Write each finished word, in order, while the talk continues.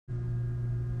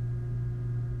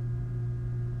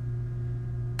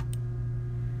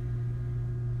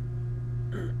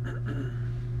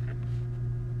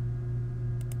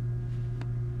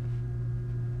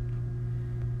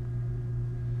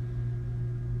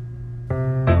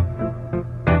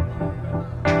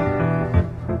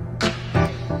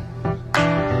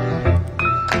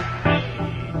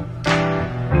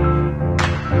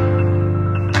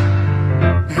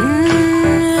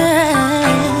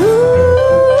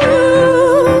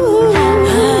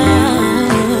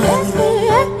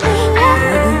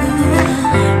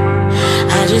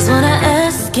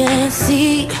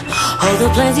All the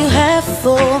plans you have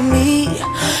for me,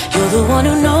 you're the one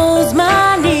who knows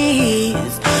my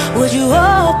needs. Would you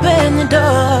open the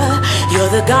door? You're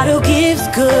the God who gives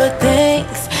good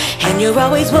things, and you're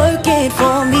always working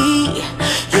for me.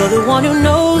 You're the one who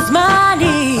knows my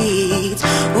needs.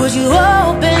 Would you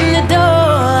open the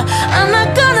door? I'm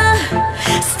not gonna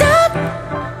stop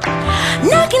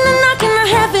knocking and knocking on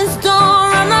heaven's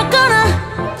door. I'm not gonna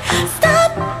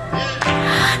stop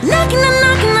knocking and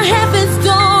knocking on heaven's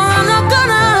door. I'm not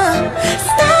gonna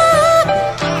stop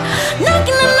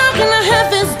knocking and knocking on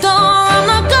heaven's door. I'm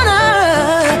not gonna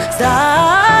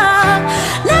stop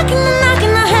knocking and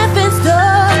knocking on heaven's door.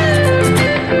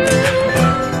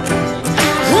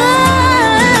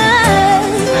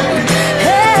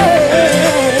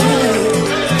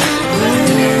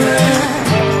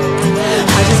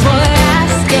 I just wanna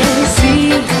ask and see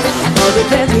all the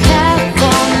plans you have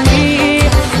for me.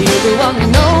 You're the one who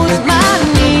knows my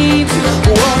needs.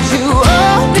 Won't you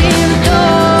open the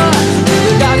door? You're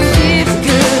the God who gives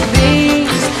good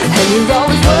things, and you're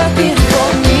always working for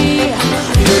me.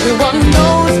 You're the one who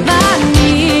knows my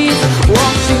needs.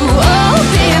 Won't you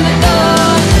open the door?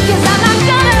 'Cause I'm not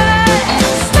gonna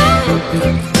stop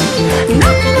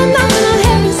knocking and knocking on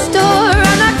heaven's door.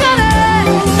 I'm not gonna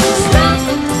stop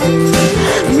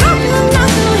knocking and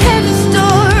knocking on heaven's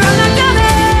door. I'm not gonna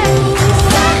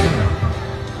stop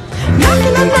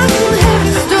knocking and knocking on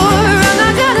heaven's door. I'm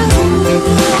not gonna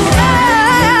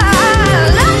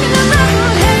knocking and knocking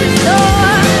on heaven's door.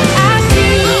 I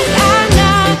see, I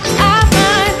knock, I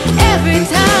find every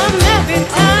time, every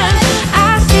time.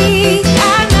 I see,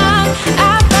 I knock,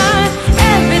 I find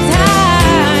every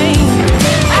time.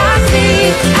 I see,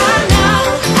 I knock,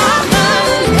 I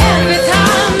find every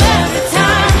time, every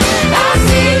time. I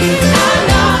see, I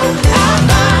knock, I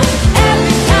find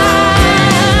every time.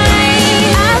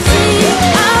 I see,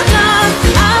 I knock,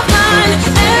 I find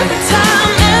every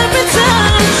time, every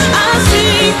time. I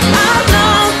see, I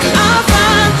knock, I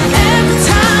find every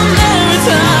time, every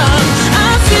time.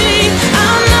 I see,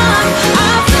 I knock,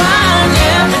 I find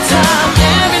every time,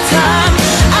 every time.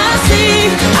 I see,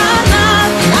 I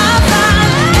knock, I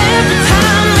find every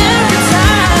time, every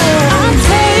time. I've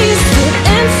tasted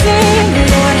and seen,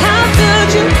 Lord, how good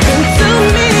you've been to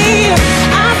me.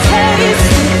 I've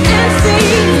tasted and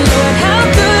seen, Lord, how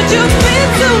good you've been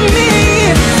to me.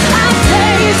 I've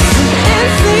tasted and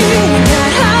seen,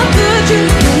 Lord, how good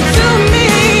you've been to me.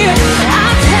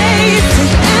 I've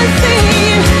tasted and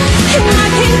seen, and I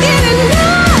can't get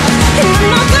enough. And I'm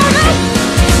not gonna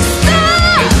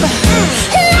stop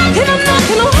knocking and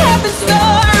knocking on heaven's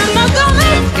door. I'm not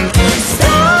gonna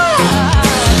stop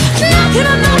knocking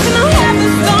and knocking on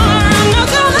heaven's door. I'm not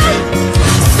gonna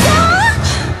stop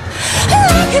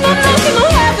knocking and knocking on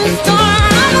heaven's door.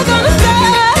 I'm not gonna stop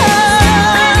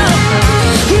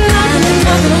knocking and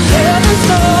knocking on heaven's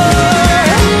door.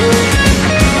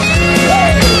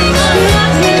 Knocking and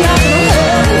knocking on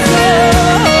heaven's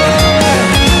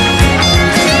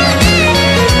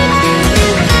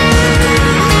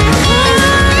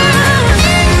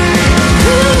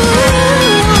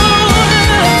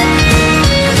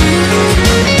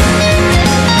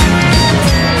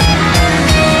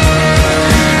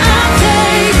I've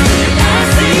tasted and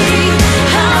seen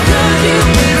how good you've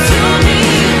been to me.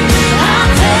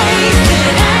 I've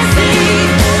tasted and seen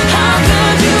how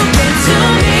good you've been to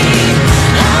me.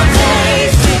 I've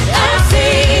tasted and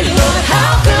seen, Lord,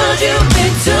 how good you've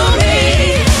been to me.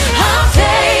 I've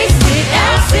tasted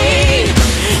and seen,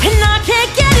 and I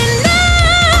can't get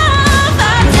enough.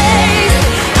 I've tasted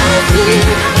and seen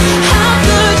how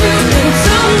good you've been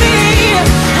to me.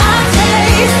 I've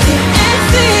tasted and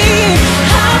seen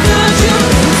how good you've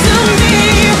been to me.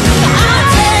 I've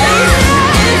tasted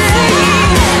and seen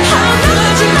how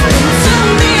good you've been to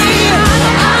me.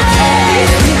 I've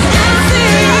tasted and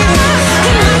seen,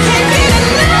 and I can't get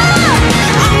enough.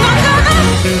 I'm not gonna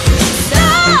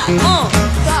stop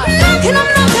knocking, I'm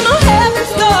knocking on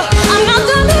heaven's door. I'm not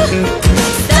gonna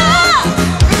stop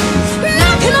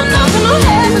knocking, I'm knocking on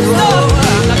heaven's door.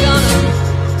 I'm not gonna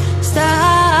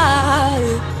stop.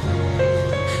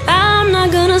 I'm not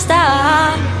gonna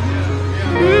stop.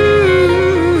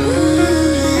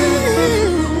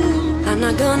 I'm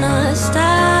not gonna gonna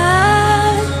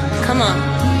stop. Come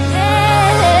on.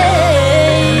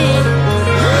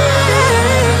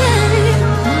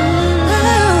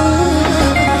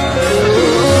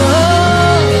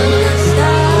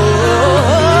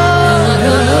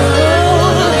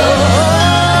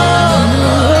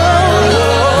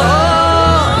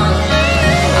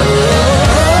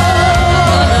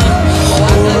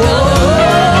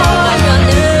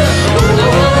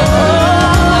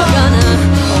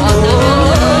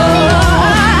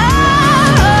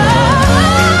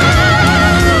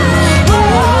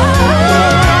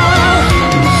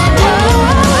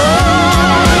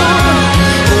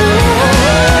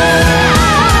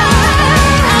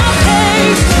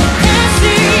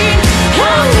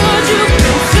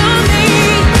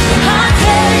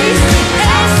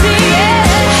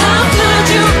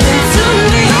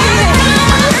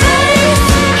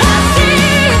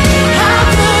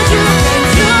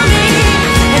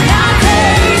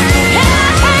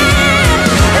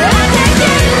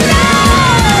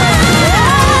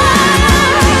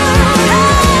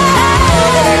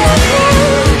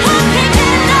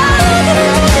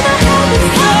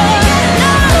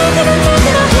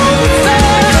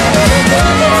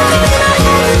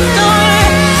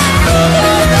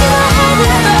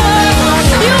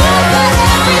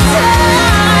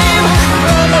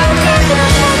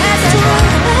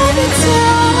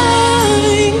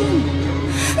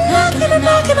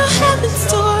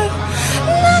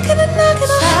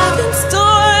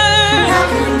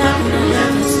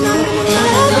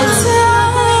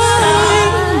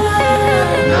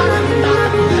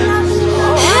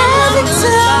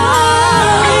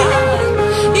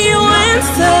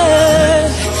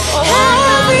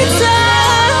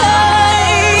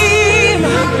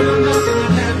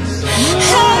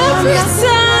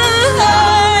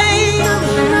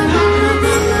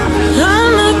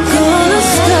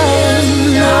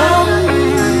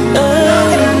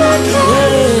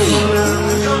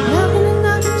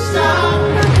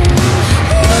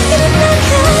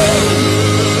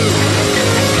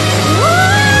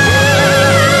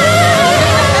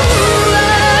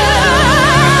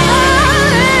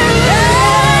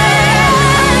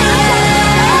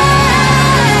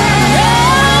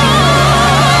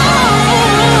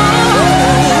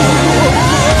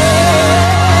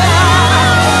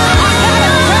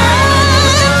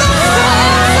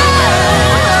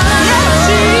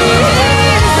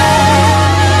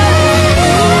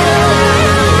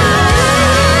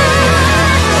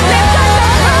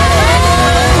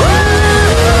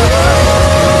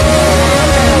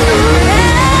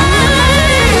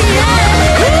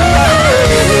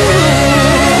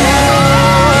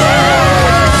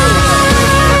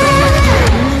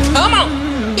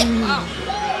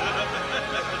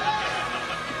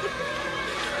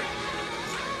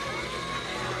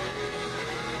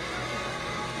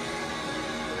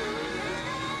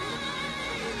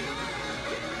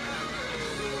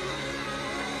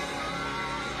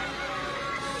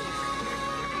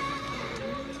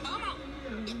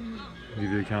 Give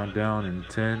you a countdown in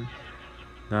 10,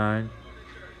 9,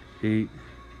 8,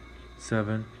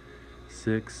 7,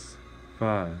 6,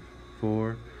 5,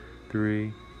 4,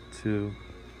 3, 2,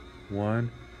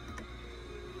 1.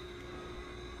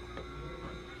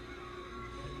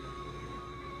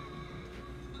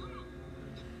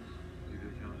 Give you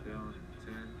a countdown in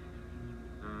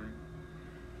 10, 9,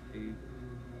 8,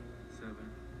 7,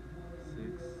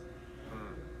 6, 5,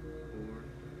 4,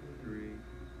 3,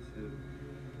 2,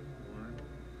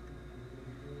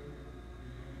 1.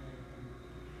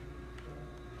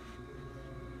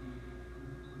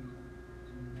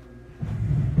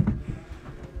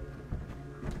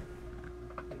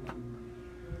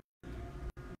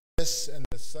 And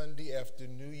the Sunday after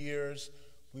New Year's,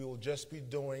 we will just be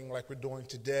doing like we're doing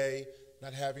today,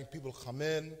 not having people come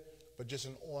in, but just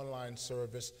an online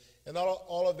service. And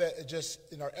all of that is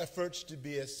just in our efforts to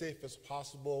be as safe as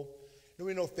possible. And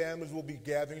we know families will be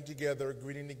gathering together,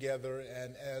 greeting together,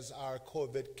 and as our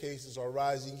COVID cases are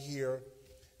rising here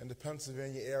in the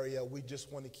Pennsylvania area, we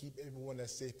just want to keep everyone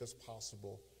as safe as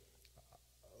possible.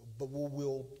 But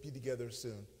we'll be together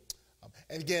soon.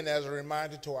 And again, as a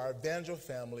reminder to our Evangel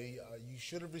family, you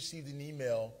should have received an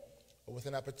email with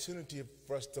an opportunity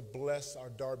for us to bless our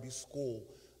Darby School,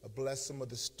 bless some of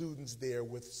the students there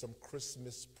with some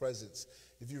Christmas presents.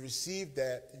 If you received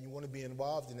that and you want to be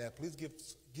involved in that, please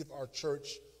give our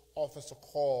church office a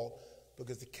call,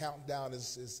 because the countdown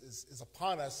is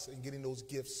upon us in getting those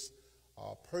gifts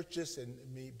purchased and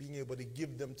being able to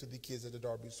give them to the kids at the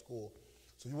Darby School.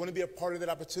 So if you want to be a part of that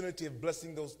opportunity of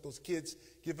blessing those kids,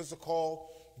 give us a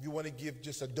call. If you want to give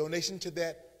just a donation to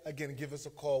that, again, give us a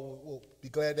call. We'll be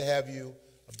glad to have you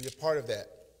be a part of that.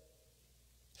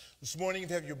 This morning, if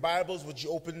you have your Bibles, would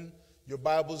you open your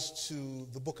Bibles to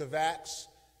the book of Acts,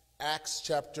 Acts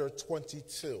chapter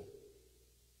 22.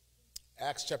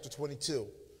 Acts chapter 22.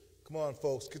 Come on,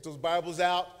 folks, get those Bibles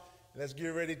out, and let's get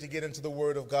ready to get into the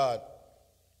Word of God.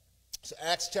 So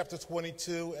Acts chapter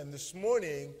 22, and this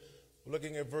morning, we're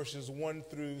looking at verses 1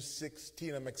 through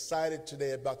 16. I'm excited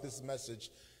today about this message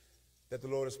that the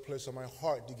Lord has placed on my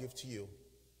heart to give to you.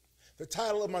 The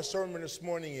title of my sermon this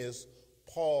morning is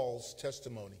Paul's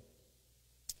Testimony.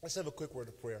 Let's have a quick word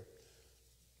of prayer.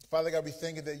 Father God, we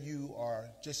thank you that you are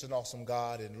just an awesome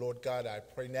God. And Lord God, I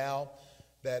pray now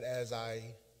that as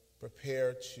I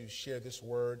prepare to share this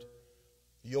word,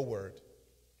 your word,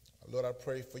 Lord, I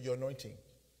pray for your anointing,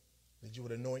 that you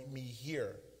would anoint me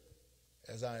here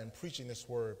as I am preaching this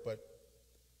word, but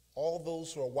all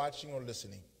those who are watching or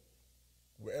listening,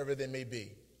 wherever they may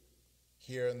be,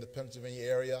 here in the Pennsylvania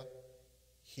area,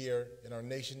 here in our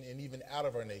nation, and even out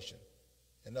of our nation,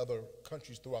 and other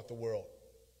countries throughout the world.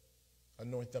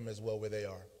 Anoint them as well where they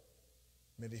are.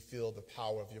 May they feel the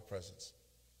power of your presence.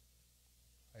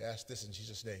 I ask this in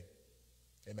Jesus' name.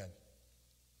 Amen.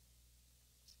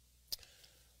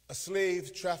 A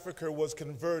slave trafficker was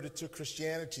converted to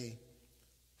Christianity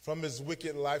from his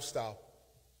wicked lifestyle.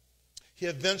 He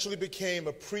eventually became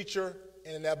a preacher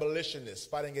and an abolitionist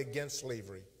fighting against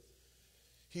slavery.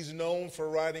 He's known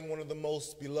for writing one of the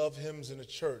most beloved hymns in the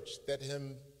church, that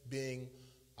hymn being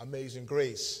Amazing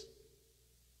Grace.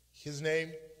 His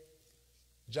name,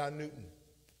 John Newton.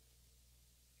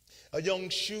 A young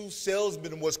shoe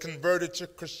salesman was converted to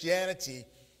Christianity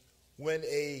when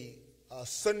a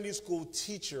Sunday school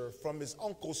teacher from his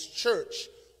uncle's church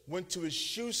went to his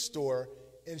shoe store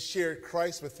and shared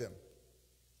Christ with him.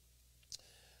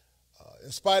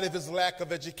 In spite of his lack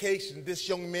of education, this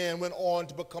young man went on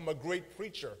to become a great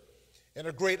preacher and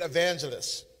a great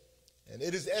evangelist. And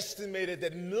it is estimated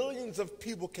that millions of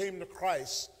people came to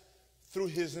Christ through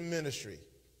his ministry.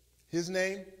 His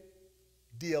name,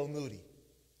 D.L. Moody.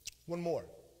 One more.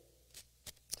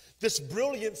 This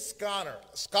brilliant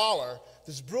scholar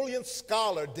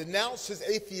denounced his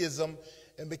atheism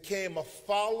and became a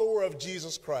follower of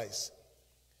Jesus Christ.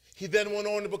 He then went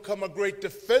on to become a great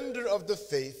defender of the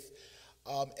faith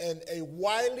and a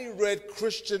widely read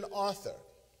Christian author,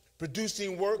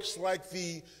 producing works like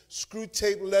the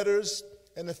Screwtape Letters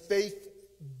and the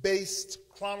faith-based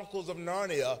Chronicles of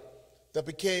Narnia that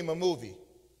became a movie.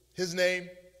 His name,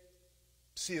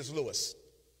 C.S. Lewis.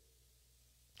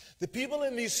 The people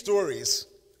in these stories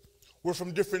were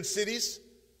from different cities,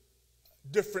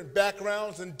 different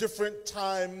backgrounds, and different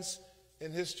times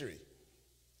in history.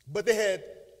 But they had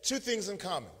two things in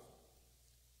common.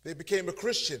 They became a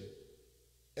Christian,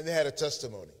 and they had a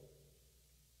testimony.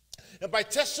 And by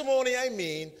testimony, I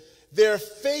mean their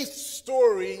faith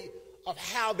story of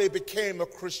how they became a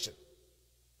Christian.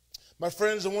 My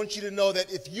friends, I want you to know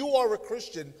that if you are a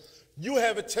Christian, you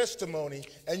have a testimony,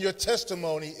 and your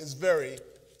testimony is very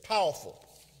powerful.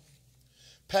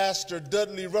 Pastor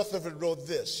Dudley Rutherford wrote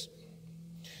this.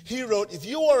 He wrote, if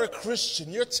you are a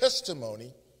Christian, your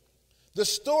testimony, the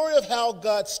story of how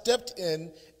God stepped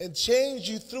in and changed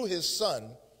you through his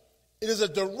son, it is a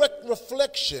direct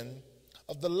reflection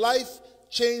of the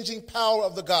life-changing power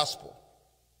of the gospel.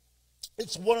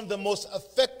 It's one of the most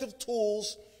effective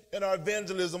tools in our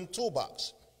evangelism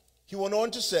toolbox. He went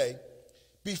on to say,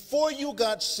 before you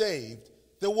got saved,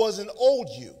 there was an old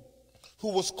you who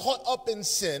was caught up in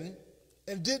sin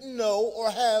and didn't know or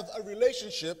have a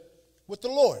relationship with the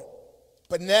Lord.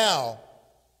 But now,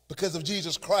 because of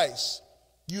Jesus Christ,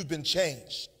 you've been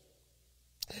changed.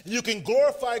 You can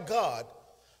glorify God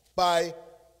by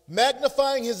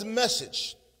magnifying his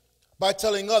message, by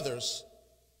telling others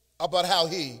about how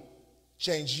he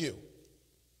changed you.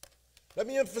 Let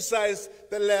me emphasize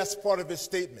the last part of his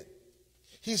statement.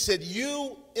 He said,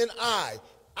 you and I,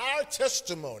 our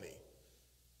testimony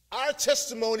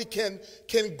can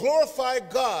glorify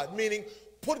God, meaning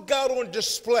put God on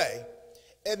display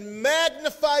and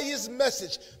magnify his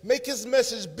message, make his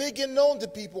message big and known to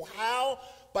people. How?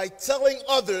 By telling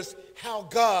others how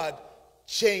God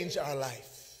changed our life.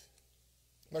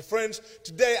 My friends,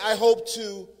 today I hope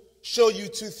to show you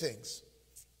two things.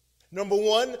 Number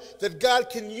one, that God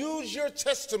can use your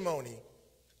testimony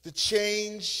to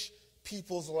change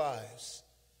people's lives.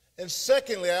 And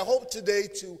secondly, I hope today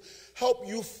to help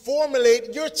you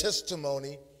formulate your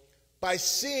testimony by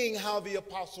seeing how the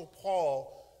Apostle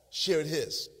Paul shared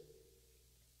his.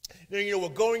 You know, we're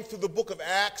going through the book of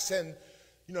Acts, and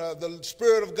the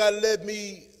Spirit of God led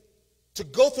me to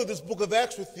go through this book of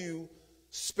Acts with you,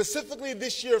 specifically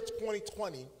this year,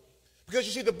 2020, because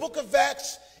you see, the book of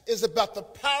Acts is about the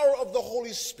power of the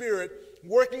Holy Spirit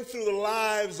working through the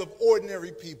lives of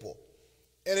ordinary people.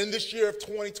 And in this year of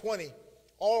 2020,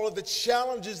 all of the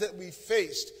challenges that we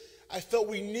faced, I felt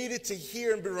we needed to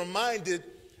hear and be reminded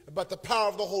about the power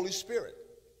of the Holy Spirit.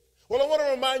 Well, I want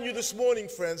to remind you this morning,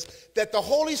 friends, that the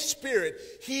Holy Spirit,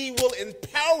 he will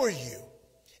empower you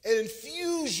and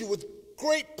infuse you with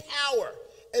great power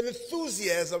and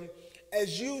enthusiasm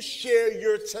as you share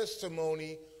your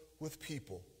testimony with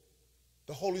people.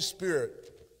 The Holy Spirit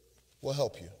will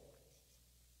help you.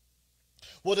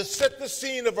 Well, to set the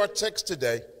scene of our text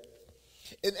today,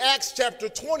 in Acts chapter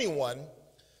 21,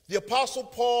 the Apostle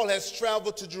Paul has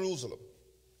traveled to Jerusalem.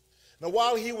 Now,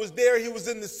 while he was there, he was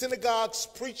in the synagogues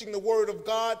preaching the word of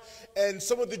God, and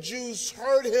some of the Jews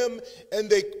heard him, and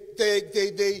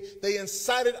they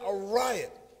incited a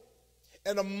riot,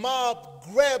 and a mob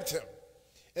grabbed him,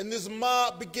 and this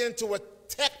mob began to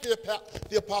attack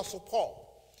the Apostle Paul.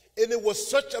 And it was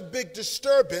such a big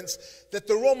disturbance that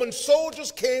the Roman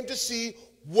soldiers came to see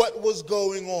what was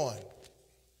going on.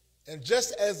 And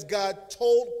just as God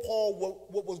told Paul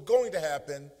what was going to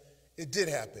happen, it did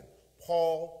happen.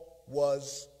 Paul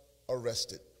was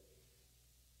arrested.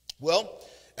 Well,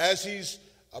 as he's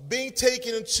being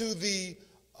taken into the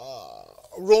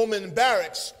Roman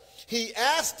barracks, he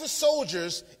asked the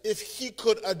soldiers if he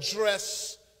could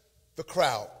address the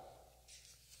crowd.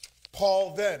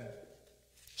 Paul then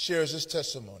shares his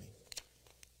testimony.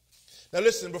 Now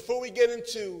listen, before we get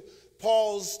into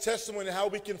Paul's testimony and how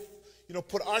we can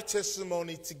put our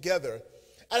testimony together,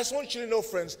 I just want you to know,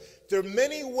 friends, there are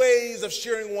many ways of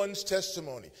sharing one's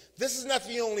testimony. This is not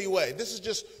the only way. This is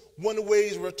just one of the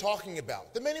ways we're talking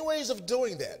about. There are many ways of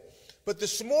doing that. But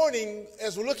this morning,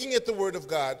 as we're looking at the Word of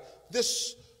God,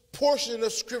 this portion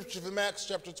of Scripture from Acts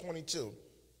chapter 22,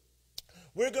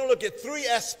 we're going to look at three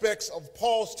aspects of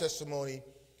Paul's testimony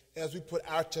as we put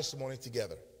our testimony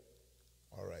together.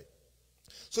 All right.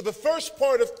 So the first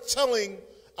part of telling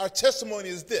our testimony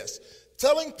is this: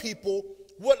 telling people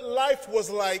what life was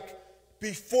like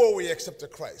before we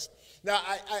accepted Christ. Now,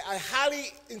 I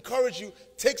highly encourage you,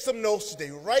 take some notes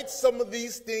today. Write some of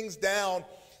these things down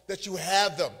that you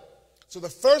have them. So the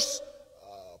first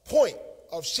point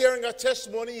of sharing our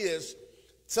testimony is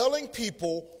telling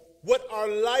people what our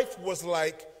life was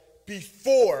like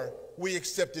before we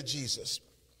accepted Jesus.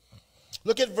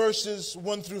 Look at verses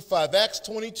 1 through 5. Acts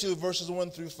 22, verses 1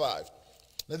 through 5.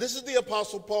 Now, this is the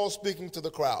Apostle Paul speaking to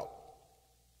the crowd.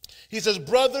 He says,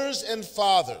 "Brothers and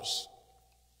fathers,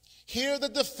 hear the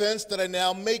defense that I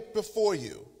now make before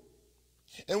you."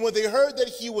 And when they heard that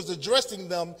he was addressing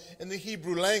them in the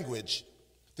Hebrew language,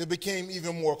 they became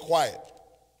even more quiet.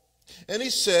 And he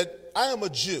said, "I am a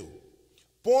Jew,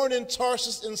 born in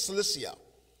Tarsus in Cilicia,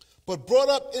 but brought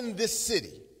up in this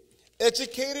city,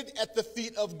 educated at the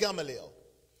feet of Gamaliel,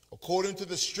 according to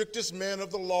the strictest manner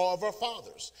of the law of our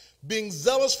fathers, being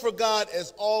zealous for God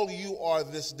as all you are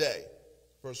this day."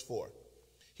 Verse 4.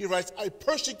 He writes, "I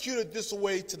persecuted this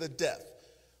way to the death,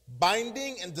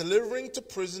 binding and delivering to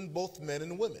prison both men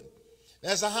and women.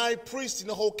 As a high priest and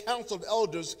the whole council of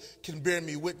elders can bear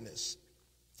me witness.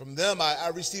 From them I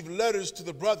received letters to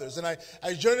the brothers, and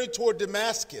I journeyed toward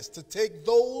Damascus to take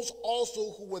those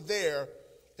also who were there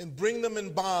and bring them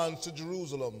in bonds to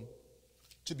Jerusalem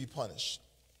to be punished."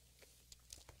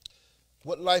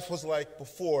 What life was like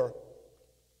before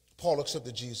Paul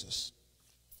accepted Jesus.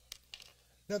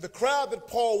 Now, the crowd that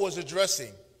Paul was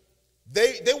addressing,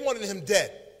 they wanted him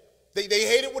dead. They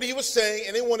hated what he was saying,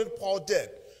 and they wanted Paul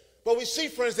dead. But we see,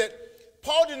 friends, that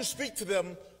Paul didn't speak to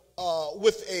them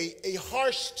with a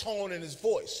harsh tone in his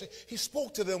voice. He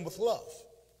spoke to them with love.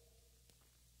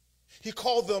 He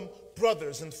called them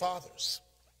brothers and fathers.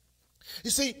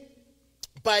 You see,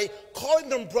 by calling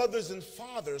them brothers and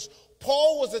fathers,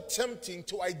 Paul was attempting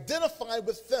to identify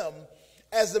with them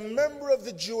as a member of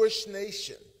the Jewish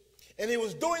nation. And he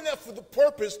was doing that for the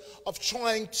purpose of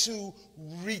trying to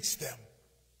reach them.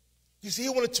 You see, he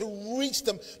wanted to reach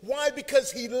them. Why?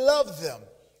 Because he loved them,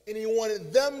 and he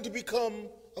wanted them to become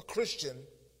a Christian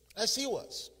as he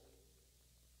was.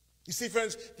 You see,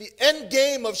 friends, the end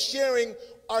game of sharing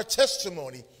our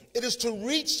testimony, it is to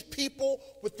reach people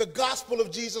with the gospel of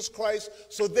Jesus Christ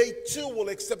so they too will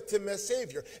accept him as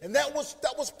Savior. And that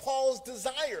was Paul's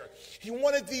desire. He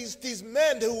wanted these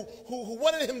men who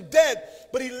wanted him dead,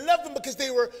 but he loved them because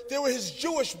they were his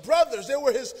Jewish brothers. They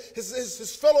were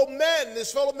his fellow men,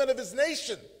 his fellow men of his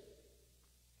nation.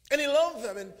 And he loved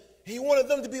them, and he wanted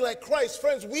them to be like Christ.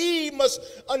 Friends, we must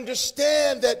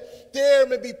understand that there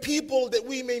may be people that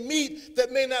we may meet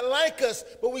that may not like us,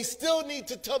 but we still need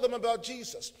to tell them about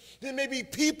Jesus. There may be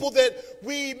people that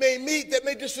we may meet that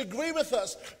may disagree with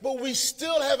us, but we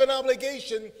still have an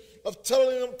obligation of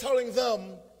telling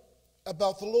them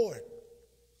about the Lord.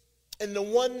 And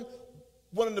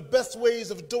one of the best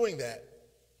ways of doing that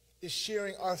is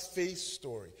sharing our faith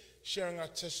story, sharing our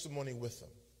testimony with them.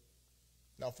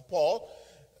 Now for Paul,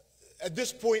 at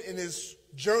this point in his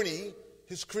journey,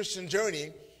 his Christian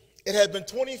journey, it had been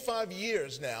 25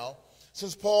 years now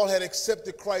since Paul had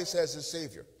accepted Christ as his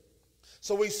Savior.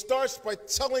 So he starts by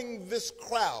telling this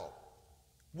crowd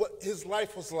what his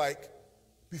life was like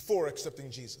before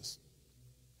accepting Jesus.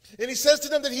 And he says to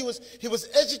them that he was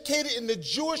educated in the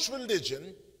Jewish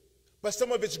religion by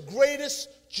some of its greatest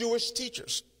Jewish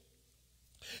teachers.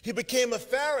 He became a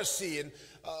Pharisee, and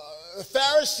the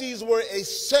Pharisees were a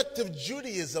sect of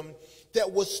Judaism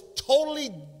that was totally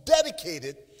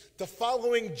dedicated to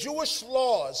following Jewish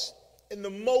laws in the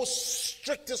most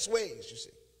strictest ways, you see.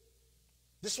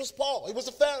 This was Paul. He was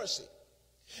a Pharisee.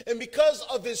 And because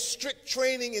of his strict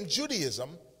training in Judaism,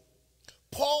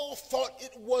 Paul thought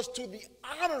it was to the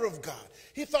honor of God.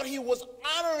 He thought he was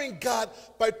honoring God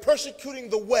by persecuting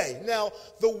the way. Now,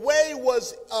 the way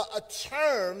was a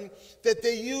term that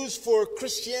they used for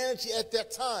Christianity at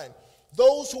that time.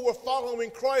 Those who were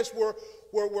following Christ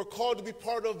were called to be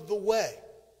part of the way.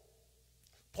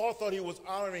 Paul thought he was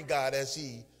honoring God as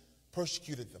he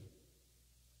persecuted them.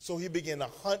 So he began to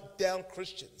hunt down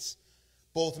Christians,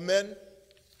 both men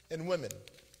and women,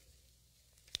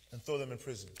 and throw them in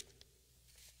prison.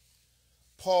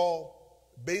 Paul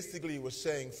basically was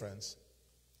saying, friends,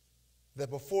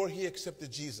 that before he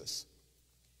accepted Jesus,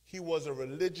 he was a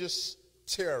religious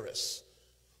terrorist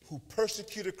who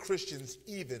persecuted Christians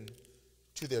even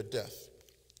to their death.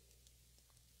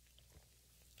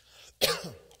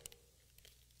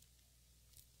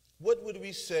 What would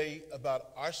we say about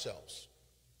ourselves?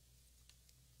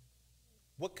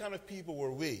 What kind of people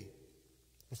were we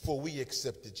before we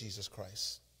accepted Jesus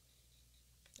Christ?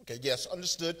 Okay, yes,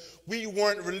 understood. We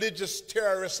weren't religious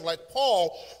terrorists like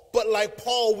Paul, but like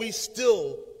Paul, we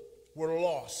still were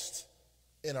lost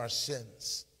in our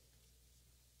sins.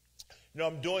 You know,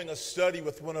 I'm doing a study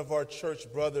with one of our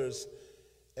church brothers,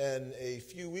 and a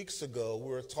few weeks ago, we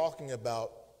were talking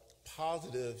about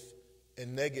positive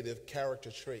and negative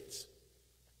character traits.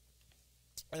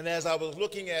 And as I was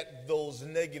looking at those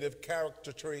negative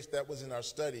character traits that was in our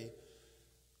study,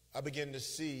 I began to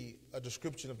see a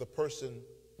description of the person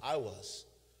I was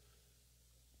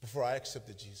before I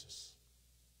accepted Jesus.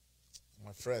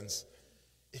 My friends,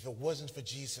 if it wasn't for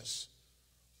Jesus,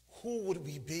 who would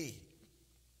we be?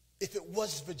 If it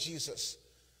wasn't for Jesus,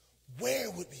 where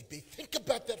would we be? Think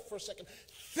about that for a second.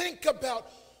 Think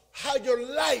about how your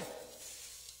life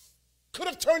could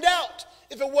have turned out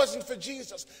if it wasn't for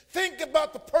Jesus. Think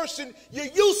about the person you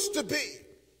used to be,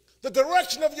 the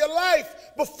direction of your life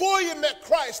before you met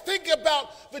Christ. Think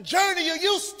about the journey you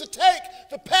used to take,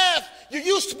 the path you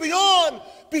used to be on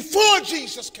before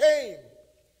Jesus came.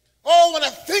 Oh, when I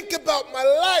think about my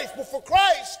life before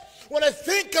Christ, when I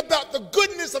think about the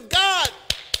goodness of God,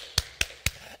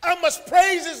 I must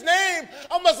praise his name.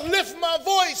 I must lift my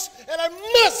voice, and I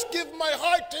must give my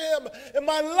heart to him and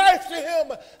my life to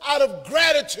him out of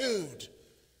gratitude.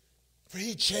 For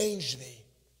he changed me,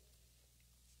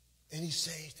 and he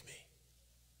saved me.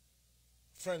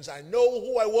 Friends, I know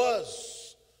who I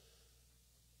was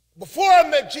before I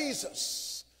met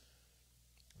Jesus.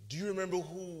 Do you remember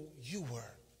who you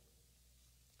were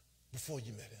before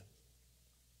you met him?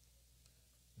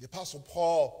 The Apostle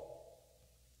Paul,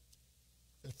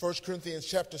 in 1 Corinthians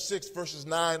chapter 6, verses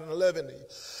 9 and 11,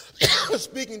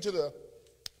 speaking to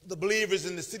the believers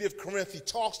in the city of Corinth, he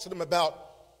talks to them about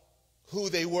who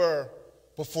they were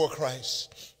before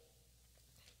Christ.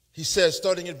 He says,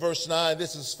 starting at verse 9,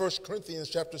 this is 1 Corinthians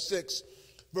chapter 6,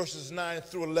 verses 9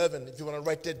 through 11, if you want to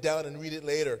write that down and read it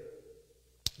later.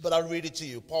 But I'll read it to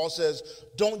you. Paul says,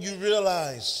 don't you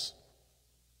realize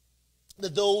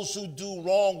that those who do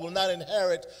wrong will not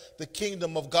inherit the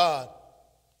kingdom of God?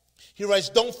 He writes,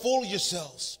 don't fool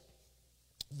yourselves.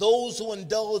 Those who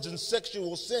indulge in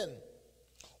sexual sin,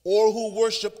 or who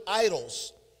worship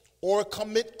idols, or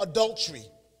commit adultery,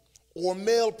 or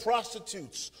male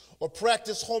prostitutes, or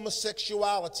practice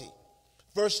homosexuality.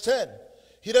 Verse 10,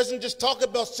 he doesn't just talk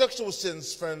about sexual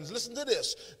sins, friends. Listen to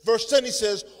this. Verse 10, he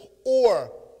says,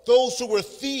 or those who were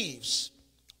thieves,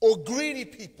 or greedy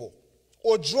people,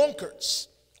 or drunkards,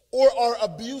 or are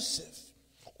abusive,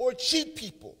 or cheat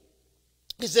people.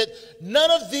 He said, none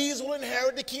of these will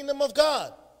inherit the kingdom of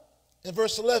God. In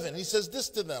verse 11, he says this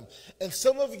to them, and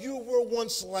some of you were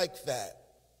once like that,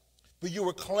 but you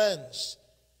were cleansed.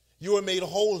 You were made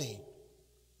holy.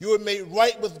 You were made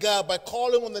right with God by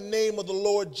calling on the name of the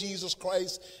Lord Jesus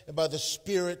Christ and by the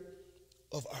Spirit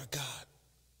of our God.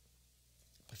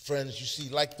 Friends, you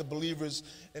see, like the believers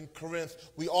in Corinth,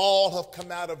 we all have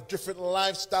come out of different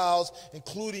lifestyles,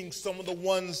 including some of the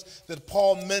ones that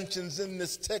Paul mentions in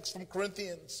this text from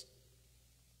Corinthians.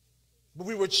 But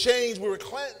we were changed, we were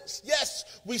cleansed.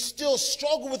 Yes, we still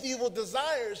struggle with evil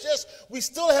desires. Yes, we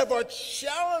still have our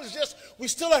challenges. Yes, we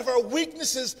still have our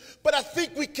weaknesses. But I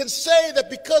think we can say that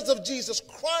because of Jesus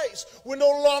Christ, we're no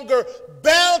longer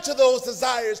bound to those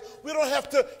desires. We don't have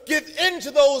to give in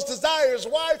to those desires.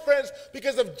 Why, friends?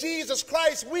 Because of Jesus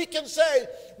Christ, we can say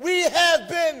we have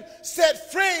been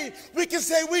set free. We can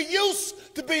say we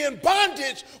used to be in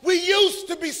bondage. We used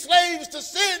to be slaves to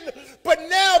sin. But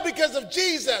now, because of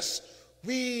Jesus,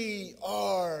 we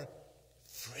are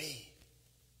free.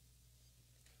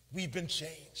 We've been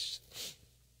changed.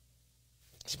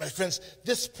 See, my friends,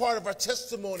 this part of our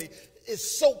testimony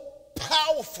is so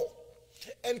powerful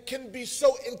and can be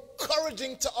so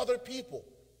encouraging to other people.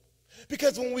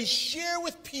 Because when we share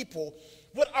with people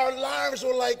what our lives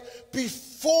were like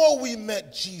before we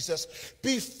met Jesus,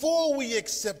 before we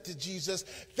accepted Jesus,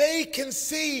 they can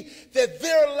see that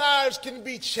their lives can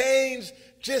be changed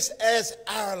just as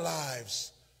our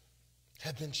lives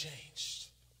have been changed.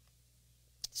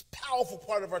 It's a powerful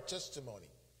part of our testimony,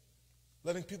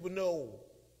 letting people know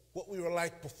what we were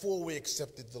like before we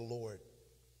accepted the Lord.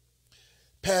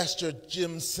 Pastor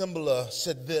Jim Cymbala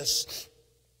said this.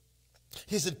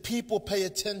 He said, people pay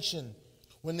attention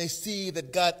when they see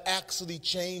that God actually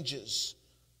changes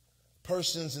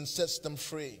persons and sets them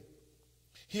free.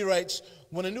 He writes,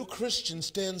 when a new Christian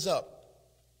stands up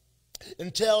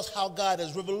and tells how God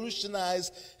has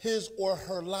revolutionized his or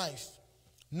her life,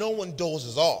 no one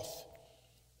dozes off.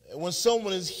 When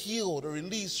someone is healed or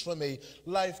released from a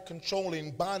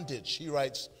life-controlling bondage, he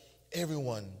writes,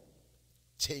 everyone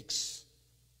takes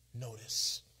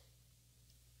notice.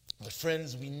 But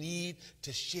friends, we need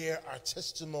to share our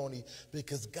testimony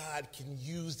because God can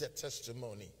use that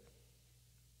testimony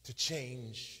to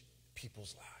change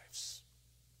people's lives.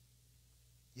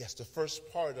 Yes, the first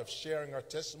part of sharing our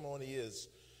testimony is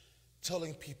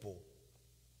telling people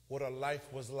what our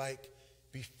life was like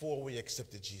before we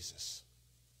accepted Jesus.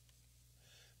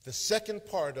 The second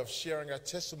part of sharing our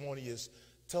testimony is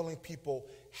telling people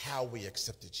how we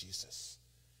accepted Jesus,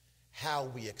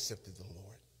 how we accepted the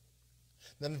Lord.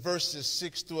 Then verses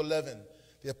 6 through 11,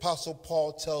 the Apostle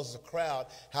Paul tells the crowd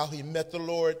how he met the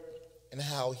Lord and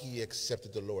how he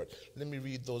accepted the Lord. Let me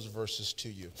read those verses to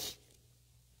you.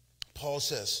 Paul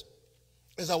says,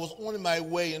 as I was on my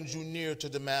way and drew near to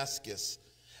Damascus,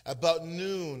 about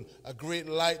noon, a great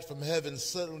light from heaven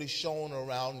suddenly shone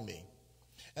around me.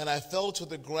 And I fell to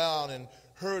the ground and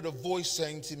heard a voice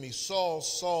saying to me, Saul,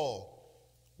 Saul,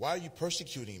 why are you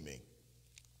persecuting me?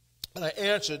 And I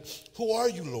answered, who are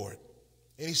you, Lord?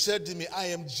 And he said to me, I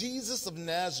am Jesus of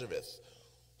Nazareth,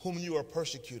 whom you are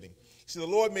persecuting. See, the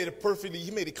Lord made it perfectly,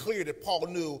 he made it clear that Paul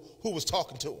knew who was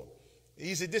talking to him.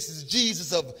 He said, this is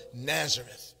Jesus of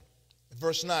Nazareth.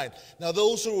 Verse 9, now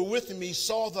those who were with me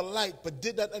saw the light, but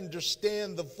did not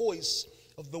understand the voice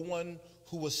of the one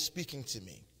who was speaking to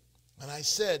me. And I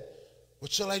said,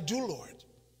 what shall I do, Lord?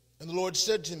 And the Lord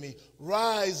said to me,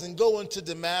 rise and go into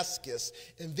Damascus,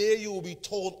 and there you will be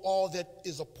told all that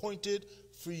is appointed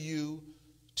for you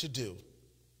to do.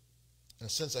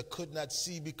 And since I could not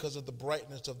see because of the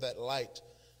brightness of that light,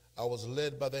 I was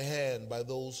led by the hand by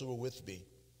those who were with me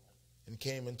and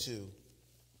came into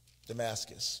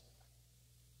Damascus.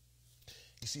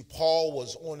 You see, Paul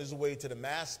was on his way to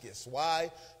Damascus. Why?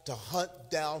 To hunt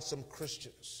down some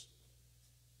Christians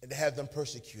and to have them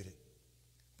persecuted.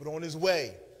 But on his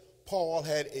way, Paul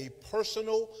had a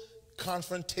personal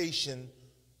confrontation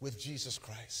with Jesus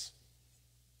Christ.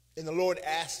 And the Lord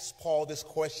asks Paul this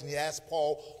question. He asked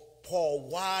Paul,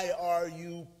 why are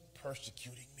you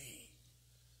persecuting me?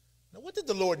 Now, what did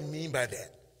the Lord mean by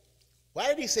that? Why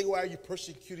did he say, why are you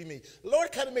persecuting me? The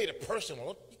Lord kind of made it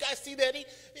personal. You guys see that?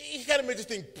 He kind of made this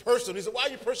thing personal. He said, why are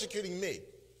you persecuting me?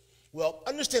 Well,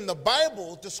 understand the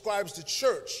Bible describes the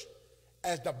church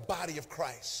as the body of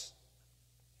Christ.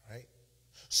 Right?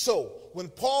 So, when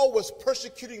Paul was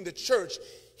persecuting the church,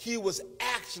 he was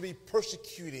actually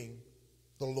persecuting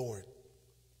the Lord.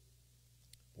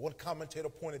 One commentator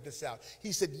pointed this out.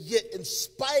 He said, yet in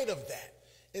spite of that,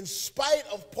 in spite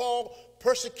of Paul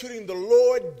persecuting the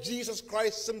Lord Jesus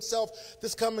Christ himself,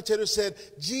 this commentator said,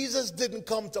 Jesus didn't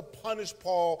come to punish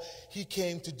Paul. He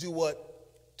came to do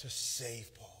what? To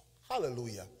save Paul.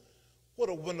 Hallelujah. What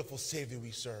a wonderful Savior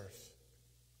we serve.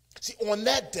 See, on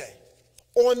that day,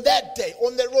 on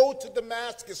that road to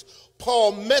Damascus,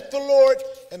 Paul met the Lord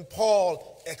and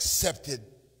Paul accepted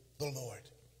the Lord.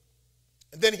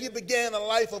 And then he began a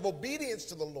life of obedience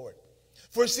to the Lord.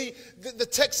 For see, the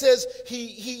text says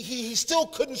he still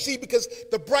couldn't see because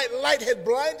the bright light had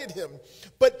blinded him.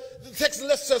 But the text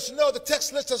lets us know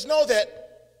that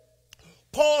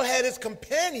Paul had his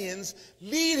companions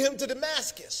lead him to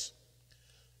Damascus.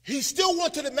 He still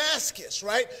went to Damascus,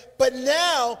 right? But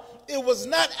now it was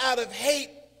not out of hate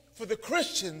for the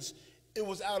Christians, it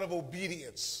was out of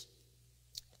obedience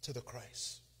to the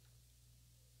Christ.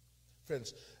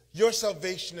 Friends, your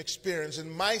salvation experience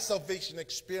and my salvation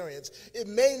experience, it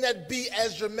may not be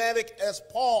as dramatic as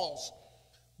Paul's,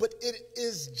 but it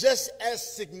is just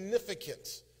as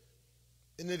significant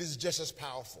and it is just as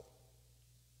powerful.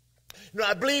 You know,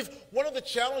 I believe one of the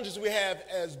challenges we have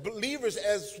as believers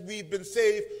as we've been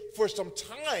saved for some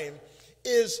time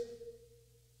is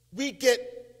we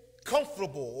get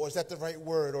comfortable, or is that the right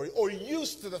word, or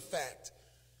used to the fact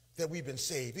that we've been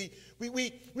saved.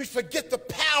 We forget the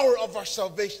power of our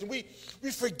salvation. We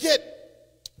forget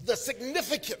the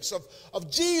significance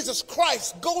of Jesus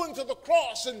Christ going to the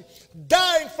cross and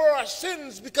dying for our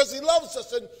sins because he loves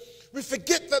us. And we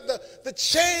forget the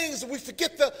change. We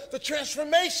forget the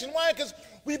transformation. Why? Because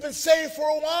we've been saved for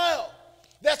a while.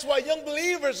 That's why young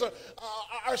believers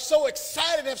are so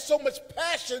excited, have so much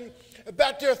passion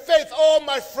about their faith. Oh,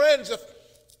 my friends, if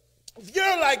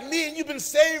you're like me and you've been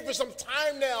saved for some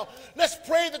time now, let's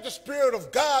pray that the Spirit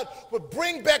of God would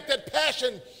bring back that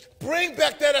passion, bring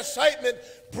back that excitement,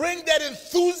 bring that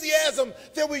enthusiasm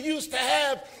that we used to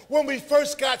have when we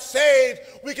first got saved.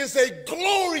 We can say,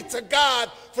 glory to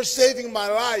God for saving my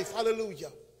life.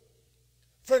 Hallelujah.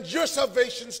 Friends, your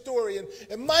salvation story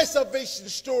and my salvation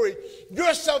story,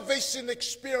 your salvation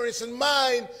experience and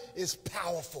mine is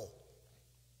powerful.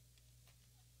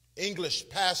 English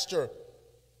pastor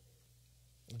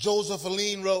Joseph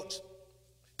Alleine wrote,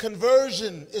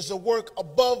 "Conversion is a work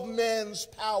above man's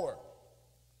power.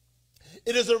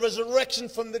 It is a resurrection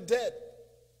from the dead,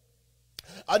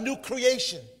 a new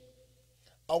creation,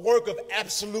 a work of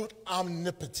absolute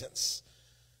omnipotence.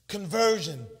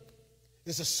 Conversion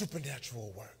is a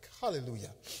supernatural work."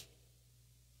 Hallelujah.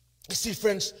 You see,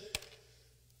 friends,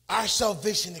 our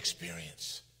salvation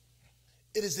experience,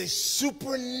 it is a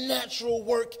supernatural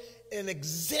work and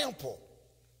example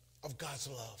of God's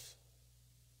love.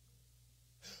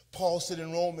 Paul said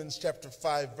in Romans chapter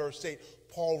 5, verse 8,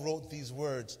 Paul wrote these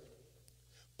words,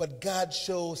 "But God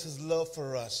shows his love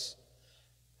for us,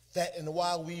 that and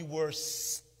while we were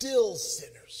still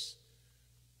sinners,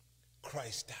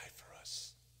 Christ died for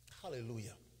us."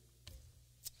 Hallelujah.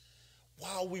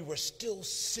 While we were still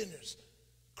sinners,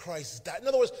 Christ died. In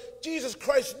other words, Jesus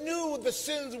Christ knew the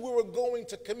sins we were going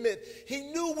to commit. He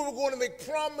knew we were going to make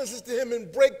promises to him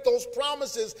and break those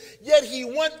promises. Yet he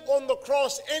went on the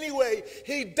cross anyway.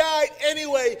 He died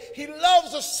anyway. He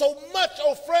loves us so much,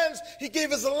 oh friends, he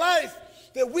gave his life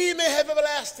that we may have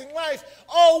everlasting life.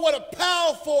 Oh, what a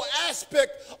powerful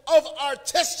aspect of our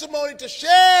testimony to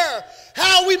share.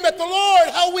 How we met the Lord,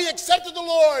 how we accepted the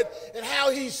Lord, and how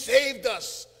he saved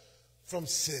us from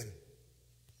sin.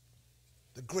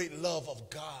 The great love of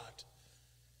God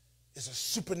is a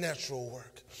supernatural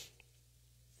work.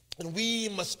 And we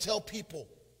must tell people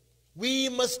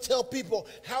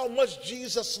how much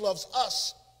Jesus loves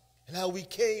us and how he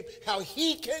came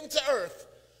to earth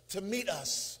to meet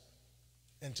us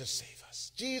and to save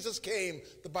us. Jesus came,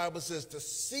 the Bible says, to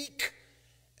seek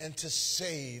and to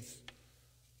save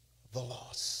the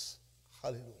lost.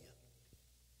 Hallelujah.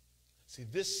 See,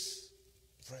 this,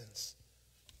 friends,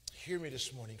 hear me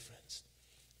this morning, friends.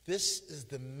 This is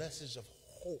the message of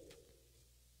hope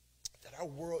that our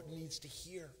world needs to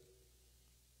hear.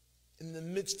 In the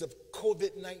midst of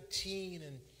COVID-19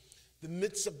 and the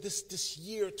midst of this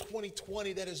year,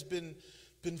 2020, that has been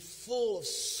full of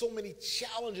so many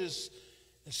challenges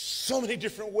in so many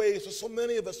different ways. For so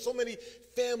many of us, so many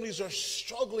families are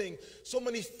struggling. So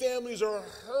many families are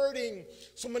hurting.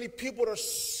 So many people are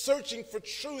searching for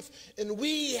truth. And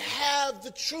we have the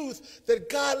truth that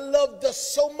God loved us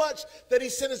so much that he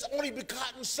sent his only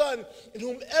begotten Son, and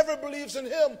whomever believes in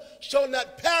him shall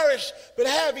not perish but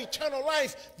have eternal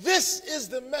life. This is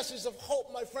the message of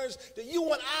hope, my friends, that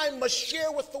you and I must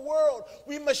share with the world.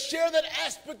 We must share that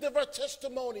aspect of our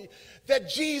testimony, that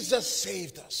Jesus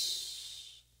saved us.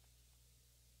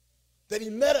 That he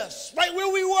met us right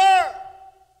where we were.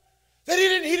 That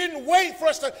he didn't wait for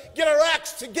us to get our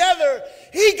acts together.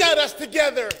 He got us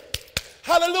together.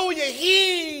 Hallelujah.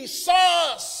 He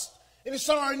saw us and he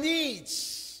saw our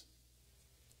needs.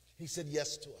 He said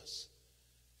yes to us.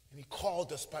 And he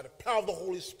called us by the power of the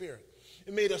Holy Spirit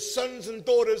and made us sons and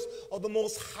daughters of the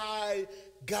Most High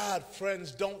God.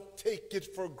 Friends, don't take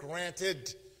it for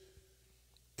granted.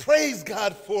 Praise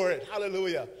God for it.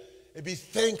 Hallelujah. And be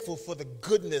thankful for the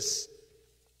goodness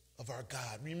of our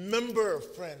God. Remember,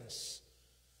 friends,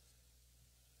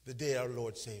 the day our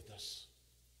Lord saved us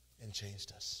and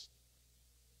changed us.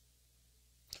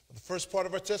 The first part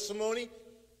of our testimony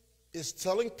is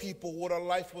telling people what our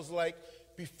life was like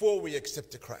before we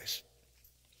accepted Christ.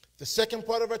 The second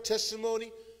part of our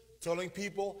testimony, telling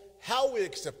people how we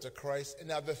accepted Christ. And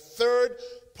now the third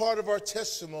part of our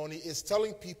testimony is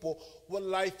telling people what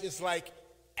life is like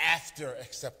after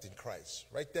accepting Christ.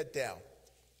 Write that down.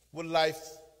 What life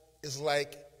is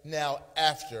like now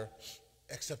after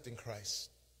accepting Christ.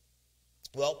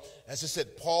 Well, as I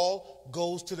said, Paul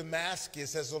goes to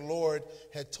Damascus as the Lord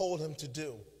had told him to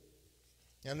do.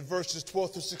 And in verses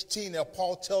 12 through 16, now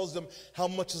Paul tells them how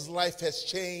much his life has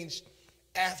changed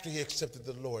after he accepted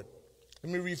the Lord.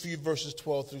 Let me read for you verses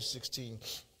 12 through 16.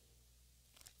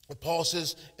 Paul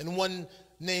says, and one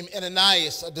named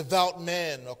Ananias, a devout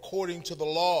man, according to the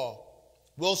law,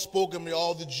 well spoken by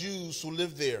all the Jews who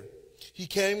lived there, he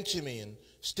came to me and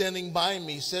standing by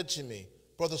me said to me,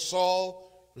 Brother Saul,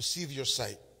 receive your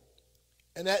sight.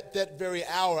 And at that very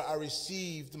hour I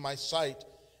received my sight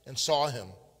and saw him.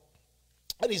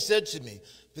 And he said to me,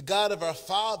 the God of our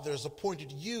fathers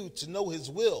appointed you to know his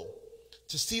will,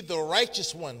 to see the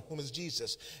righteous one, whom is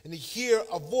Jesus, and to hear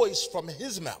a voice from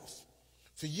his mouth.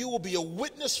 For you will be a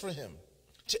witness for him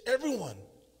to everyone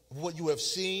of what you have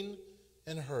seen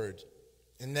and heard.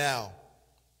 And now,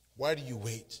 why do you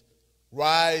wait?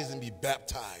 Rise and be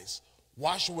baptized.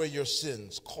 Wash away your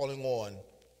sins, calling on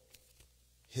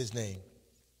his name.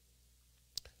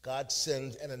 God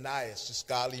sends Ananias, this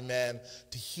godly man,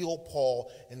 to heal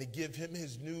Paul and to give him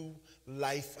his new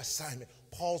life assignment.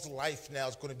 Paul's life now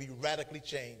is going to be radically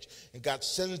changed. And God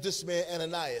sends this man,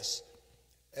 Ananias,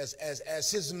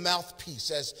 as his mouthpiece,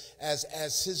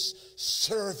 as his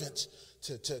servant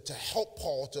to help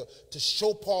Paul, to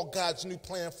show Paul God's new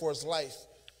plan for his life.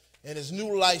 And his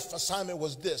new life assignment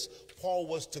was this. Paul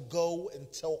was to go and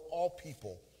tell all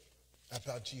people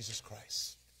about Jesus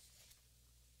Christ.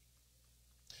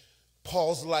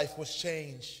 Paul's life was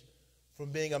changed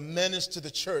from being a menace to the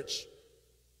church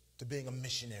to being a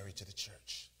missionary to the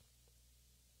church.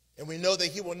 And we know that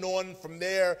he went on from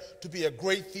there to be a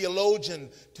great theologian,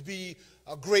 to be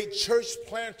a great church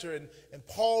planter. And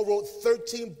Paul wrote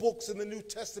 13 books in the New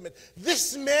Testament.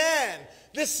 This man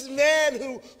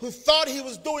who thought he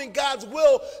was doing God's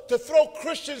will to throw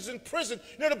Christians in prison.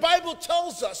 You know, the Bible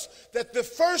tells us that the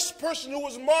first person who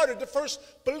was martyred, the first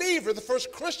believer, the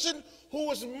first Christian who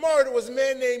was martyred was a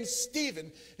man named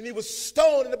Stephen. And he was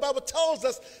stoned. And the Bible tells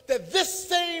us that this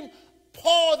same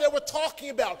Paul that we're talking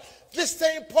about, this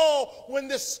same Paul, when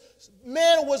this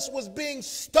man was being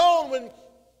stoned,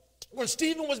 when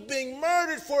Stephen was being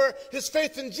murdered for his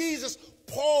faith in Jesus,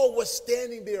 Paul was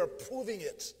standing there approving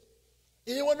it.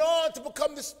 And he went on to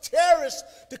become this terrorist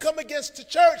to come against the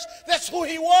church. That's who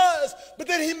he was. But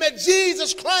then he met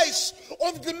Jesus Christ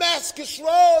on the Damascus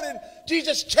Road, and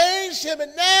Jesus changed him,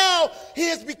 and now he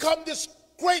has become this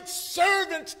great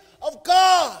servant of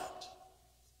God.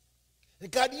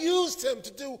 And God used him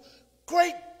to do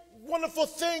great, wonderful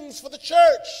things for the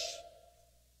church.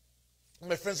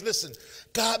 My friends, listen,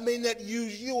 God may not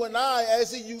use you and I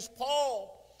as he used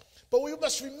Paul. But we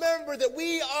must remember that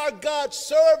we are God's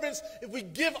servants. If we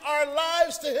give our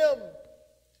lives to him,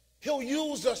 he'll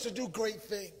use us to do great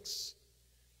things.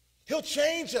 He'll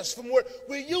change us from where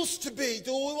we used to be to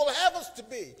who he will have us to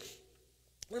be.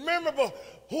 Remember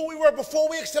who we were before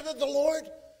we accepted the Lord?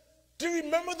 Do you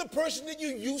remember the person that you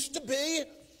used to be?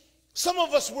 Some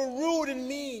of us were rude and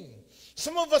mean.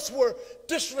 Some of us were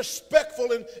disrespectful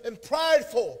and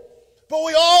prideful. But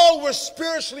we all were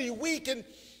spiritually weak, and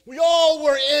we all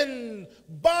were in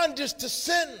bondage to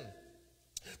sin.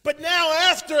 But now,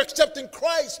 after accepting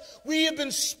Christ, we have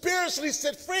been spiritually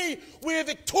set free. We are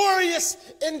victorious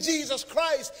in Jesus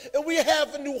Christ. And we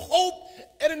have a new hope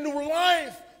and a new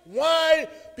life. Why?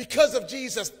 Because of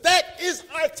Jesus. That is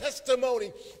our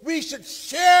testimony. We should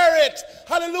share it,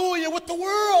 hallelujah, with the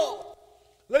world.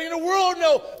 Letting the world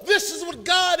know this is what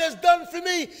God has done for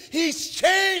me. He's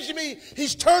changed me.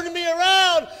 He's turned me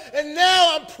around. And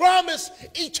now I'm promised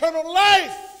eternal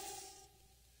life.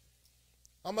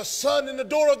 I'm a son in the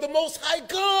door of the Most High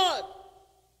God.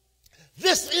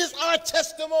 This is our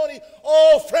testimony.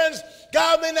 Oh, friends,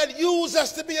 God may not use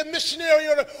us to be a missionary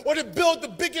or to build the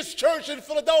biggest church in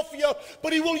Philadelphia,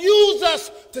 but he will use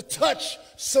us to touch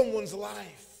someone's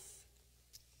life.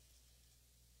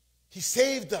 He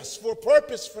saved us for a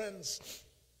purpose, friends.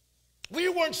 We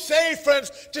weren't saved,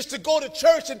 friends, just to go to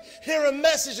church and hear a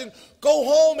message and go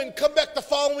home and come back the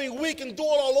following week and do it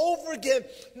all over again.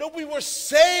 No, we were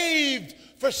saved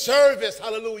for service.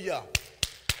 Hallelujah.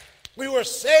 We were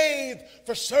saved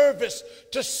for service,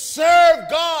 to serve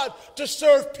God, to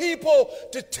serve people,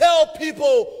 to tell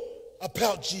people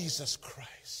about Jesus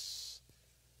Christ,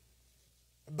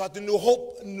 about the new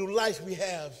hope and new life we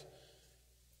have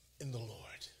in the Lord.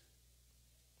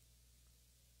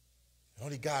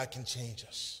 Only God can change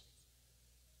us.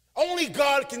 Only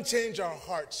God can change our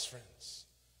hearts, friends.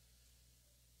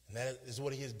 And that is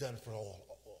what he has done for all.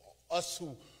 Us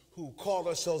who call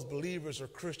ourselves believers or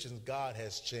Christians, God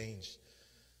has changed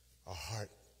our heart.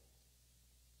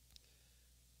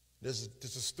 There's a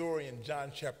story in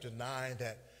John chapter 9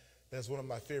 that's one of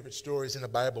my favorite stories in the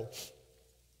Bible.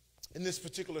 In this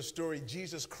particular story,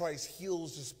 Jesus Christ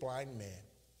heals this blind man.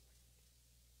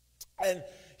 And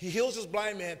he heals this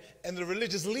blind man, and the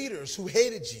religious leaders who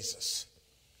hated Jesus,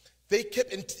 they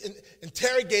kept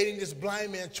interrogating this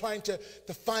blind man, trying to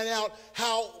find out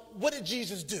what did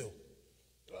Jesus do?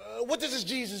 What does this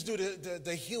Jesus do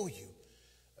to heal you?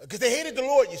 Because they hated the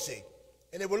Lord, you see,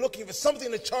 and they were looking for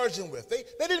something to charge him with. They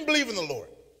didn't believe in the Lord.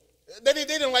 They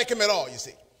didn't like him at all, you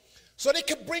see. So they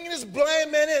kept bringing this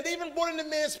blind man in. They even brought in the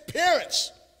man's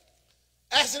parents,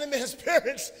 asking the man's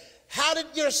parents, how did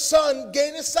your son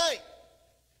gain his sight?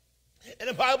 And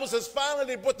the Bible says finally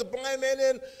they brought the blind man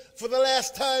in for the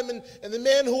last time, and the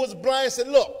man who was blind said,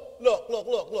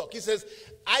 look. He says,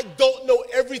 I don't know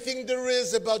everything there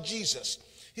is about Jesus.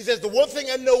 He says, the one thing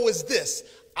I know is this: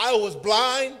 I was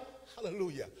blind,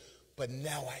 hallelujah, but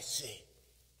now I see.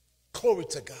 Glory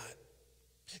to God.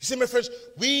 You see, my friends,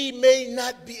 we may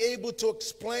not be able to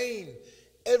explain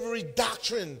every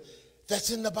doctrine that's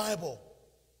in the Bible,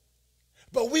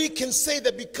 but we can say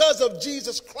that because of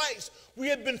Jesus Christ, we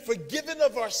have been forgiven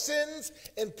of our sins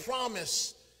and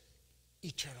promised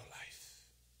eternal life.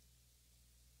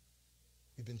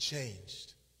 We've been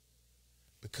changed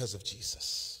because of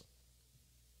Jesus.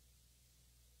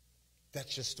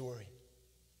 That's your story.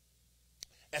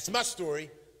 That's my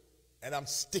story, and I'm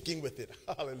sticking with it.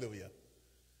 Hallelujah.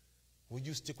 Will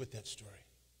you stick with that story?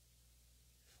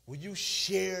 Will you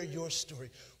share your story?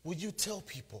 Will you tell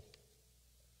people?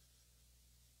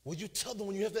 Will you tell them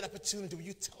when you have that opportunity? Will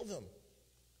you tell them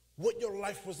what your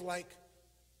life was like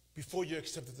before you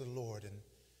accepted the Lord? And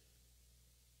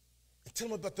tell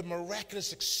them about the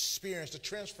miraculous experience, the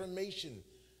transformation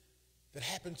that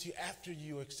happened to you after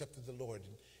you accepted the Lord.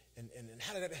 And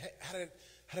how did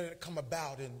it come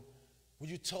about? And will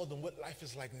you tell them what life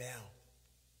is like now?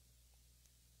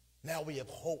 Now we have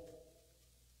hope.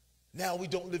 Now we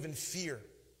don't live in fear.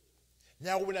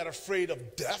 Now we're not afraid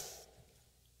of death.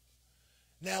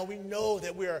 Now we know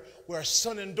that we're a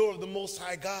son and daughter of the Most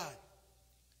High God.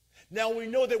 Now we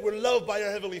know that we're loved by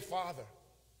our Heavenly Father.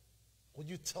 Will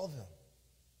you tell them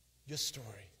your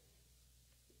story,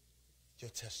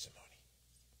 your testimony?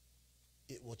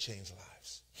 It will change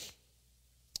lives.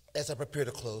 As I prepare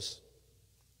to close,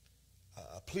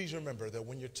 please remember that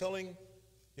when you're telling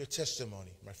your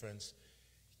testimony, my friends,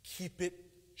 keep it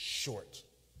short.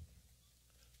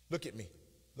 Look at me.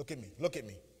 Look at me. Look at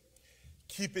me.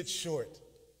 Keep it short.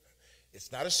 It's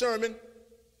not a sermon.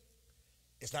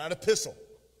 It's not an epistle.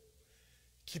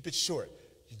 Keep it short.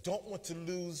 You don't want to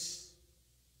lose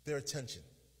their attention.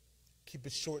 Keep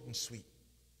it short and sweet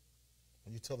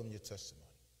when you tell them your testimony.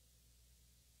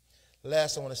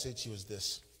 Last I want to say to you is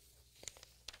this.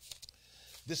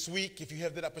 This week, if you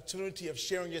have that opportunity of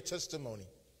sharing your testimony,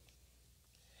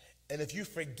 and if you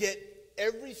forget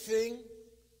everything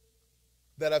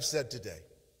that I've said today,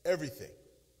 everything,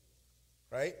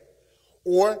 right?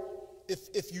 Or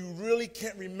if you really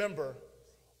can't remember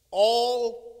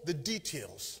all the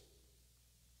details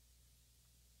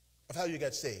of how you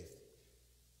got saved,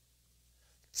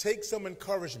 take some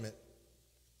encouragement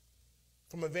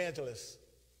from evangelist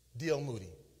D.L. Moody.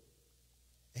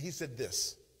 And he said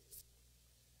this: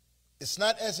 it's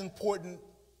not as important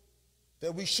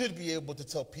that we should be able to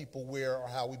tell people where or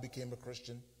how we became a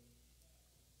Christian,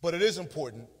 but it is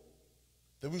important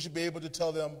that we should be able to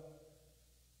tell them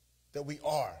that we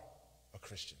are a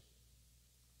Christian.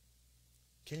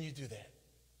 Can you do that?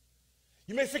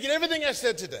 You may forget everything I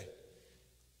said today.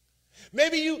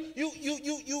 Maybe you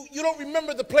don't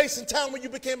remember the place and time when you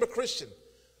became a Christian,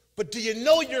 but do you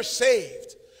know you're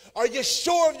saved? Are you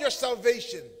sure of your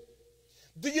salvation?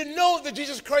 Do you know that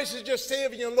Jesus Christ is your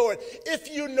Savior and your Lord?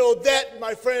 If you know that,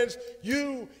 my friends,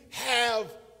 you have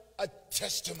a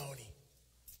testimony.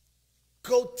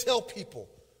 Go tell people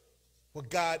what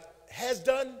God has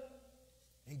done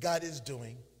and God is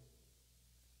doing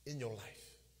in your life.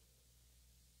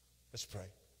 Let's pray.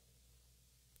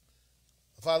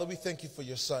 Father, we thank you for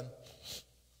your Son,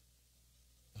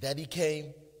 that he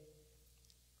came,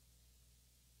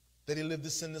 that he lived a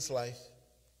sinless life,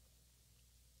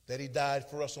 that he died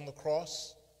for us on the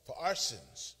cross for our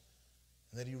sins,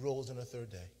 and that he rose on the third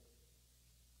day.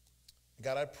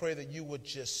 God, I pray that you would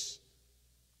just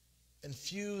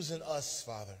infuse in us,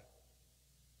 Father,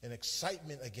 an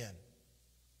excitement again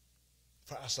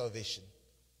for our salvation.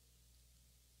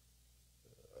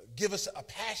 Give us a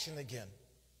passion again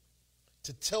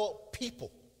to tell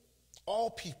people, all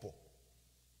people,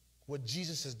 what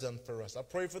Jesus has done for us. I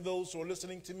pray for those who are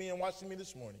listening to me and watching me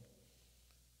this morning.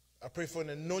 I pray for an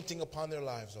anointing upon their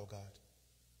lives, oh God,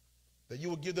 that you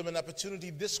will give them an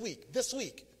opportunity this week,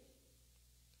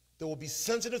 that will be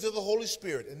sensitive to the Holy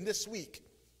Spirit. And this week,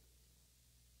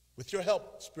 with your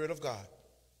help, Spirit of God,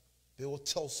 they will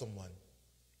tell someone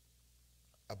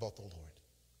about the Lord.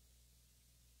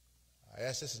 I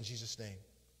ask this in Jesus' name.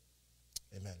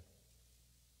 Amen.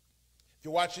 If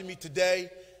you're watching me today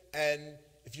and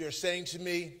if you're saying to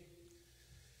me,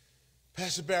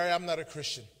 Pastor Barry, I'm not a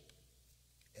Christian,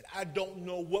 and I don't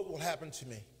know what will happen to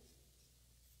me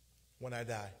when I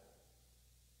die,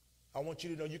 I want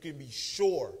you to know you can be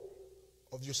sure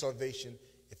of your salvation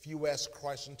if you ask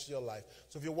Christ into your life.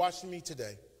 So if you're watching me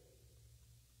today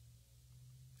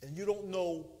and you don't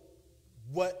know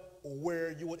what or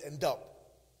where you would end up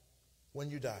when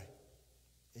you die,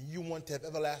 and you want to have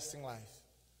everlasting life,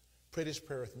 pray this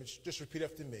prayer with me. Just repeat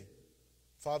after me.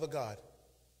 Father God,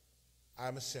 I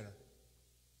am a sinner.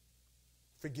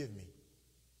 Forgive me.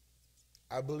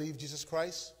 I believe Jesus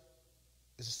Christ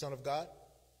is the Son of God.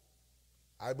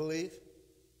 I believe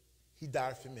he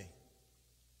died for me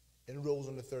and rose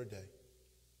on the third day.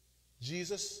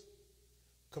 Jesus,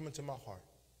 come into my heart.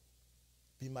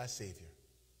 Be my Savior.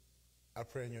 I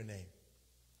pray in your name.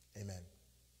 Amen.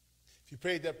 If you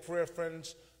prayed that prayer,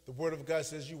 friends, the Word of God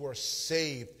says you are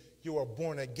saved. You are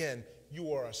born again.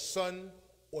 You are a son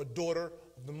or daughter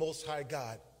of the Most High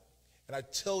God. And I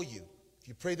tell you, if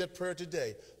you pray that prayer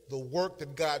today, the work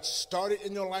that God started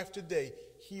in your life today,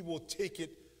 he will take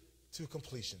it to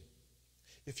completion.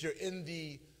 If you're in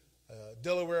the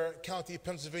Delaware County,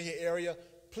 Pennsylvania area,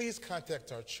 please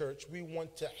contact our church. We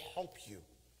want to help you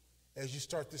as you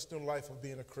start this new life of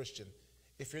being a Christian.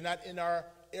 If you're not in our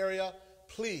area,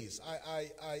 please, I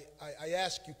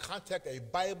ask you, contact a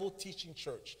Bible teaching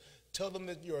church. Tell them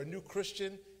that you're a new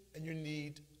Christian and you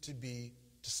need to be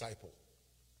discipled.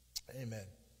 Amen.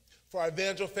 For our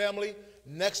Evangel family,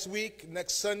 next week,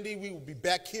 next Sunday, we will be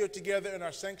back here together in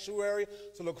our sanctuary.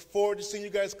 So look forward to seeing you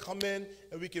guys come in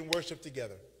and we can worship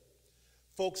together.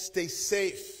 Folks, stay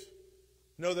safe.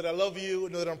 Know that I love you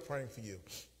and know that I'm praying for you.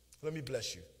 Let me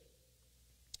bless you.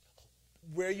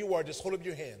 Where you are, just hold up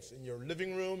your hands. In your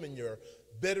living room, in your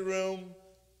bedroom,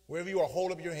 wherever you are,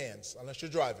 hold up your hands. Unless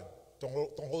you're driving. Don't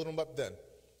hold them up then.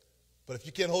 But if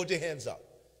you can't hold your hands up,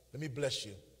 let me bless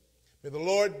you. May the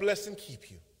Lord bless and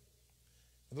keep you.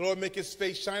 May the Lord make his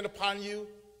face shine upon you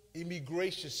and be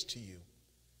gracious to you.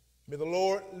 May the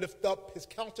Lord lift up his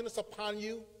countenance upon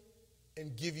you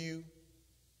and give you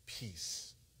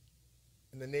peace.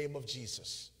 In the name of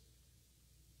Jesus.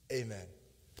 Amen.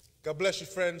 God bless you,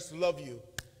 friends. Love you.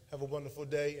 Have a wonderful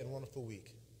day and a wonderful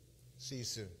week. See you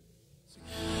soon.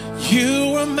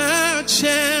 You are my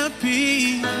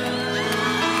champion.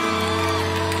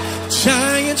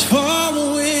 Giants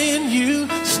fall when you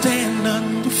stand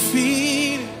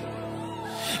undefeated.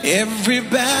 Every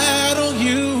battle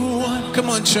you won. Come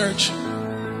on, church.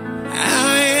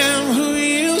 I am who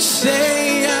you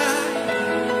say I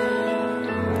am.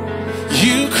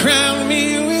 You crown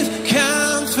me with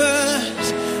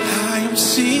confidence. I am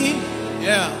seen,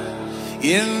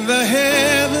 in the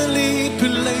heavenly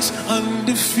place,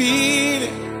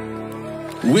 undefeated,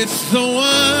 with the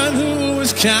one who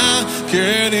has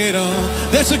conquered it all.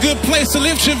 That's a good place to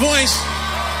lift your voice.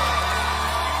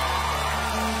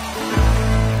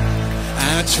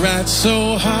 I tried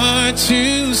so hard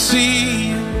to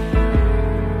see.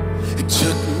 It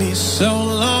took me so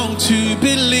long to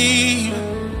believe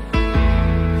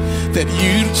that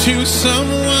you'd choose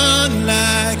someone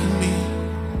like me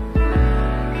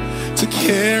to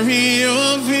carry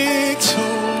your victory.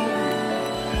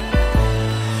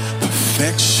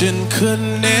 Perfection could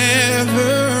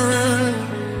never earn.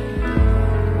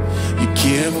 You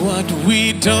give what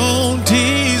we don't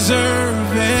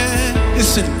deserve. And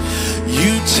listen,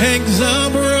 you take the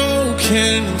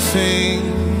broken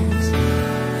things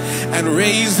and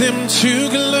raise them to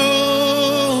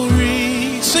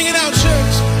glory. Sing it out,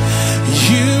 church.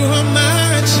 You are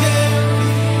my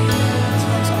champion.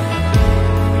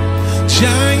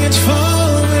 Giants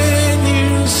fall when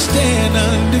you stand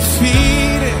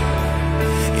undefeated.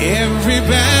 Every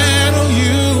battle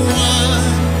you won,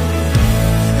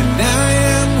 and I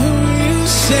am who you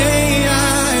say I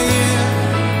am.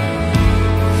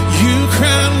 You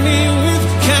crown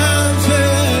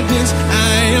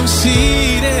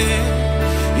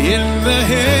the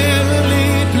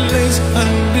heavenly place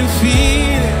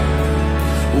undefeated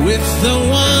with the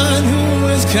one who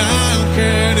has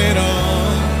conquered it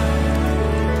all.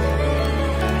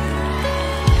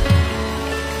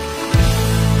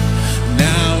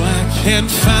 Now I can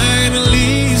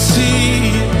finally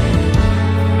see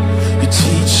you're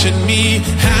teaching me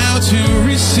how to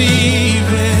receive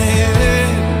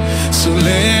it. So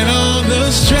let all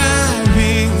the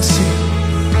striving cease.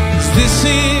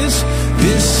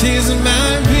 This is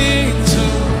my victory.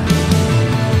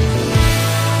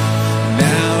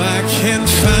 Now I can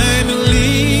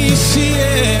finally see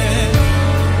it.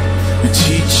 You're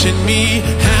teaching me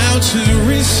how to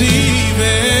receive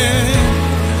it.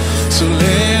 So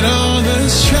let all the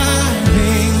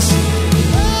striving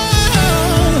cease.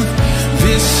 Oh,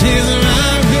 this is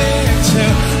my victory.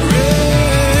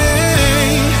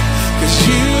 'Cause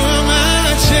you are my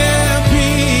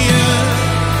champion.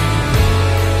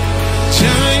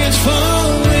 Giants fall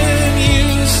when you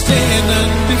stand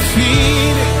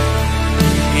undefeated.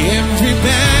 Every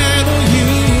battle you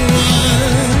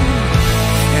won,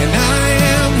 and I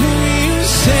am who you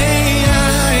say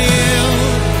I am.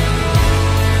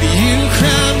 You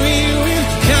crown me with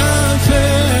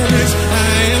confidence.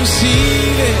 I am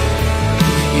seated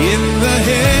in the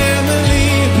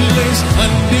heavenly place,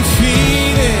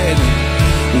 undefeated,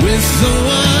 with the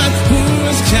one who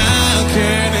has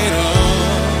conquered it all.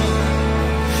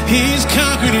 He's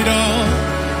conquered it all.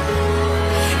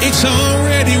 It's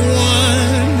already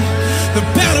won. The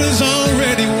battle is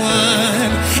already won,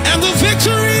 and the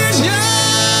victory is yours.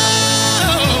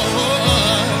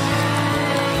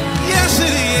 Yes,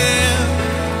 it is.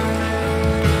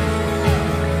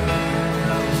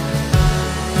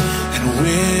 And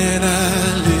when I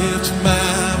lift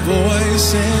my voice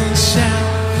and shout,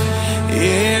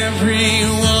 every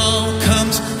wall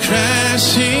comes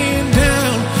crashing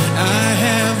down. I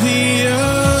have the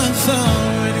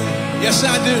authority. Yes, I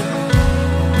do.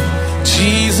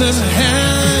 Jesus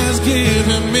has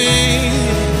given me.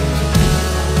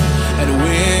 And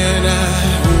when I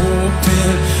open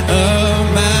up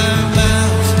my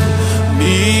mouth,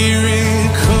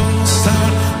 miracles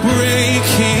start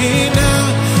breaking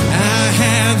out. I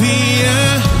have the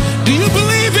do you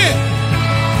believe it?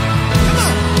 Come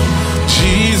on.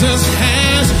 Jesus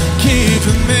has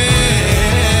given me.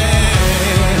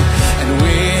 And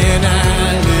when I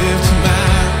lift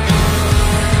my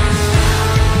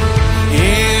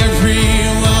every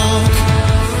walk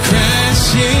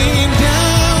crashing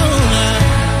down.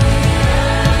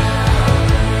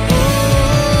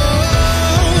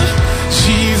 Oh,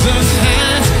 Jesus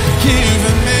has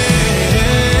given me.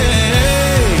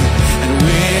 And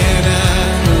when I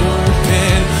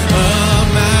open up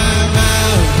my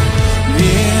mouth,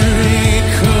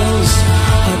 miracles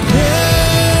are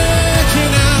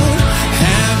breaking out.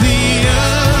 Have the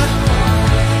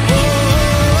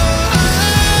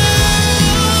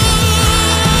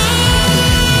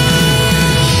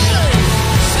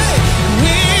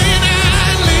when I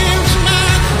lift my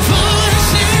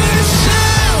voice and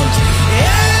shout,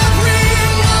 every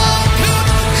wall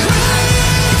comes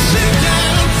crashing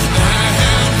down. I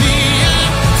have the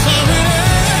authority.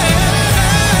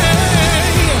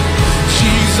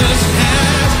 Jesus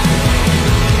has.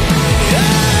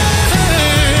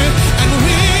 And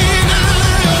when I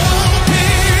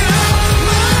open up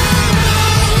my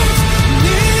mouth,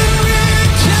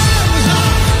 miracles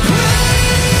are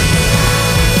breaking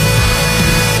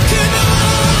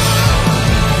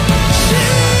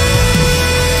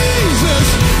Jesus,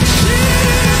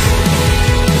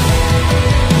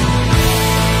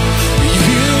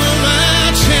 you are my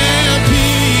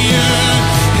champion.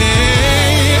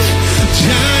 Hey,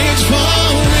 giants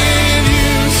fall when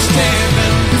you stand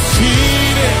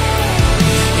undefeated.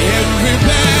 Every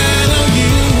battle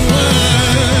you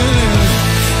won,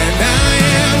 and I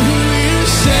am who you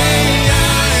say I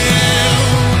am.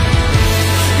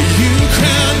 You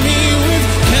crown me with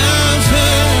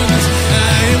confidence. I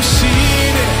am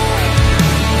seated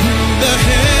in the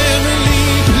heavenly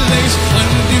place,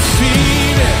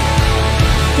 undefeated,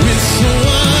 with the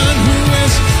one who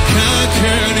has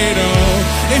conquered it all.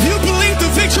 If you believe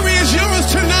the victory is yours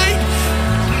tonight,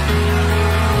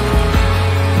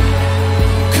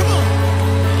 come on.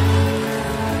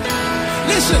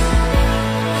 Listen,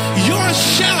 your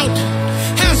shout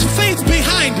has faith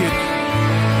behind it.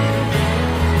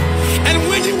 And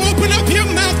when you open up your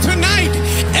mouth tonight,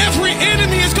 every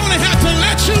enemy is going to have to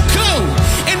let you go.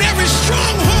 And every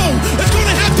stronghold is going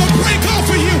to have to break off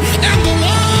of you. And the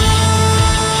walls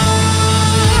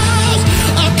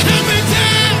are coming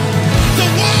down. The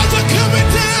walls are coming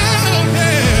down.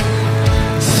 Yeah.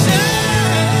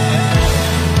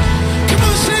 Come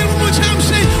on, say it one more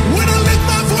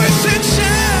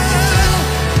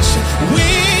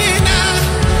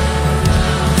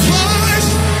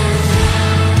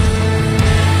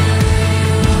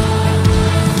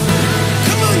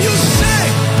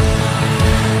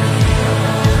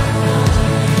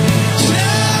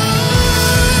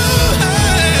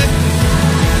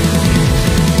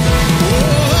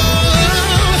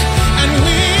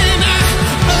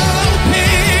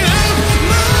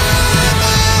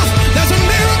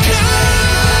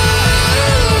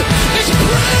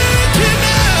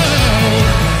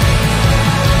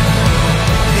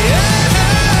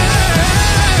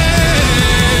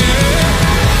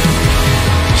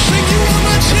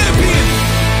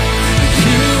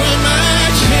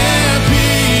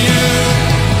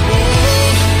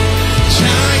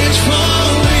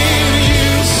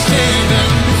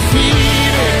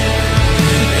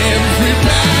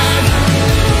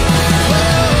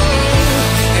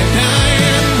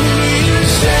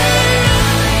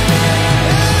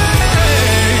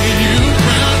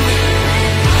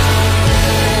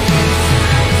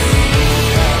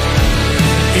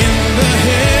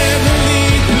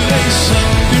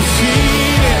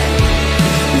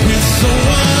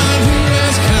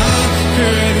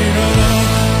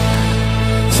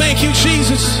Thank you,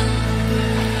 Jesus.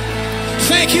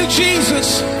 Thank you,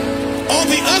 Jesus. On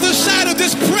the other side of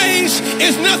this praise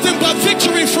is nothing but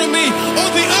victory for me.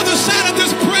 On the other side of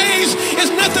this praise is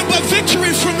nothing but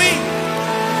victory for me.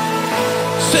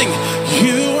 Sing,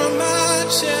 you are my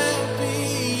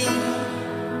champion.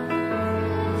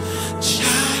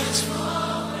 Giants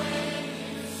falling.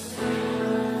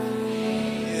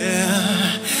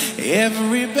 Yeah.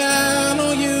 Every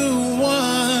battle you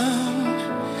won,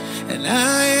 and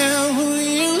I am who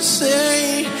you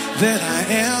say that I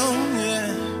am.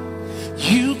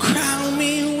 You crown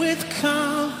me with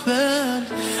comfort.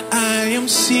 I am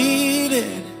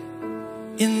seated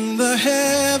in the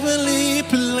heavenly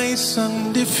place,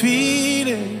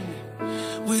 undefeated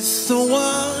with the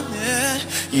one.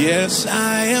 Yes,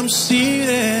 I am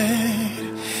seated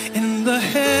in the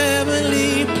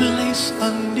heavenly place,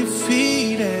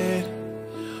 undefeated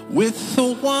with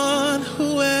the one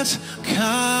who has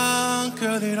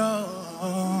conquered it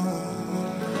all.